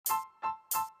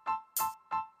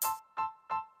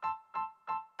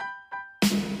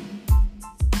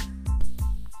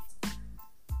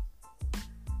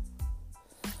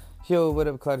Yo, what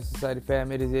up, Cloudy Society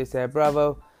fam? It is ASAP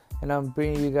Bravo, and I'm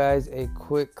bringing you guys a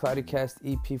quick CloudyCast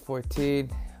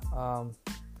EP14.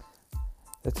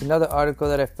 It's another article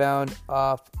that I found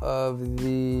off of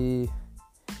the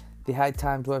High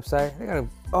Times website.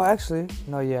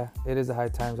 It is a High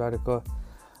Times article.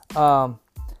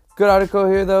 Good article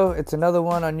here, though. It's another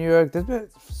one on New York. There's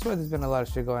been a lot of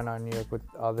shit going on in New York with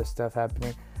all this stuff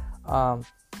happening. But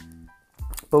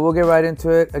we'll get right into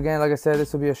it. Again, like I said,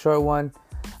 this will be a short one.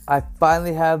 I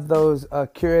finally have those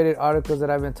curated articles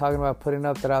that I've been talking about putting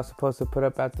up that I was supposed to put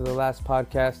up after the last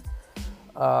podcast.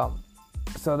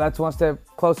 So that's one step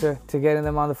closer to getting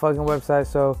them on the fucking website.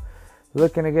 So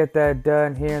looking to get that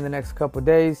done here in the next couple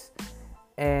days.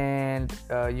 And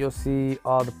you'll see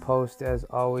all the posts as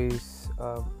always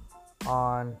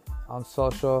on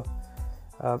social.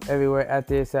 Everywhere at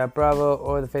the ASAP Bravo,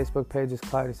 or the Facebook page is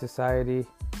Cloudy Society,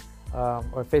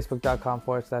 or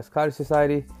facebook.com/Cloudy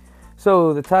Society.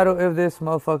 So the title of this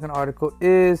motherfucking article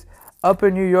is Upper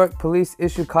New York Police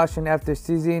Issue Caution After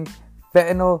Seizing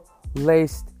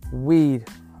Fentanyl-Laced Weed.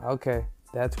 Okay,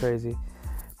 that's crazy.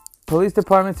 Police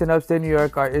departments in upstate New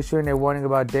York are issuing a warning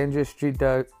about dangerous street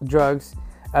drugs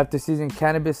after seizing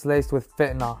cannabis laced with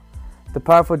fentanyl. The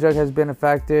powerful drug has been a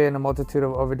factor in a multitude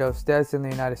of overdose deaths in the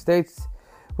United States,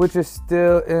 which is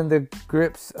still in the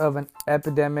grips of an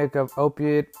epidemic of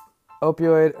opioid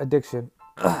addiction.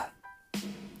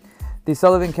 The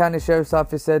Sullivan County Sheriff's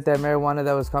Office said that marijuana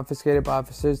that was confiscated by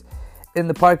officers in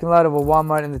the parking lot of a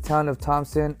Walmart in the town of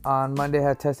Thompson on Monday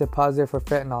had tested positive for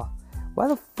fentanyl. Why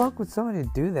the fuck would somebody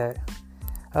do that?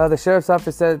 The Sheriff's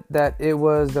Office said that it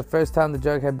was the first time the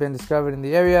drug had been discovered in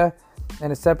the area.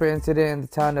 In a separate incident in the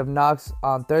town of Knox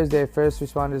on Thursday, first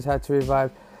responders had to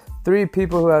revive 3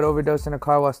 people who had overdosed in a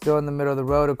car while still in the middle of the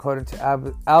road, according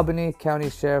to Albany County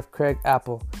Sheriff Craig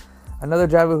Apple. Another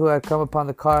driver who had come upon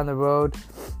the car on the road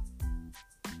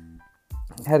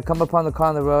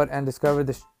and discovered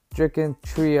the stricken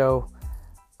trio.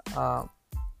 Had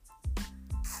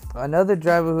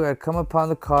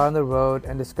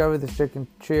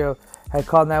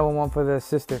called 911 for the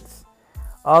assistance.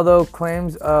 Although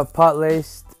claims of pot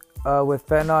laced with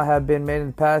fentanyl have been made in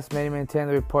the past, many maintain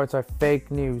the reports are fake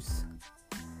news.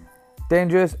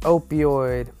 Dangerous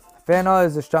opioid. Fentanyl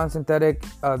is a strong synthetic.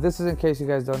 This is in case you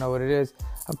guys don't know what it is.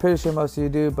 I'm pretty sure most of you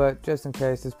do, but just in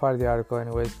case, it's part of the article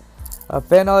anyways.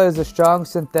 Fentanyl is a strong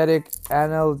synthetic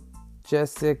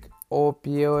analgesic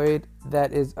opioid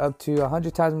that is up to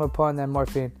 100 times more potent than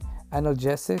morphine.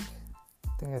 Analgesic? I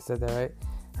think I said that right.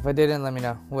 If I didn't, let me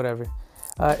know. Whatever.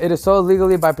 It is sold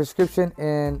legally by prescription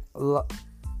in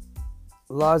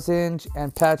lozenge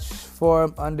and patch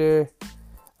form under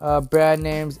brand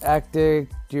names Actic,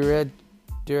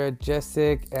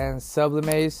 Duragesic, and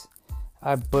Sublimaze.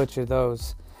 I butcher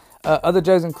those. Other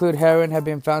drugs include heroin, have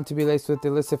been found to be laced with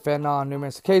illicit fentanyl on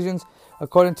numerous occasions.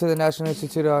 According to the National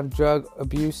Institute on Drug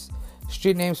Abuse,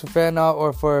 street names for fentanyl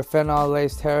or for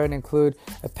fentanyl-laced heroin include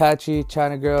Apache,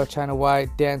 China Girl, China White,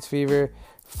 Dance Fever,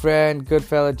 Friend,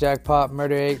 Goodfella, Jackpot,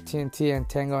 Murder 8, TNT, and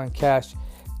Tango and Cash.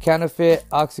 Counterfeit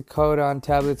oxycodone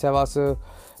tablets have also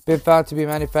been found to be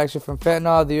manufactured from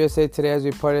fentanyl. The USA Today has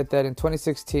reported that in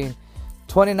 2016,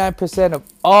 29% of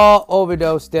all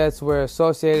overdose deaths were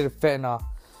associated with fentanyl.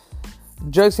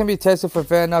 Drugs can be tested for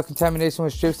fentanyl contamination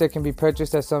with strips that can be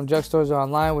purchased at some drugstores or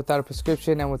online without a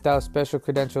prescription and without special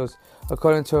credentials,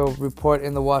 according to a report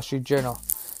in the Wall Street Journal.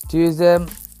 To use them,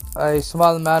 a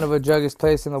small amount of a drug is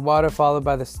placed in the water, followed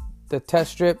by the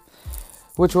test strip,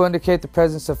 which will indicate the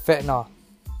presence of fentanyl.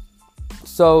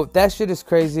 So that shit is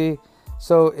crazy.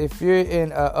 So if you're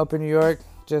in Upper New York,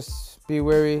 just be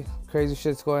wary. Crazy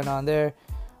shit's going on there.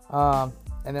 And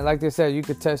then, like they said, you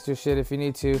could test your shit if you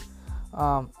need to.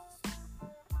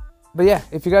 But yeah,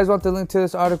 if you guys want the link to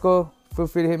this article, feel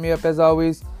free to hit me up as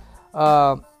always.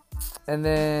 And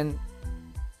then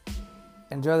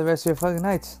enjoy the rest of your fucking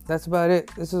nights. That's about it.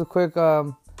 This is a quick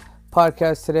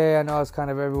podcast today. I know I was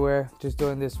kind of everywhere. Just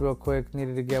doing this real quick.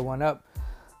 Needed to get one up.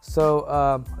 So,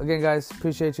 again, guys,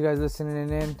 appreciate you guys listening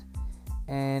in.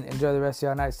 And enjoy the rest of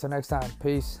your nights. Till next time.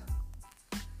 Peace.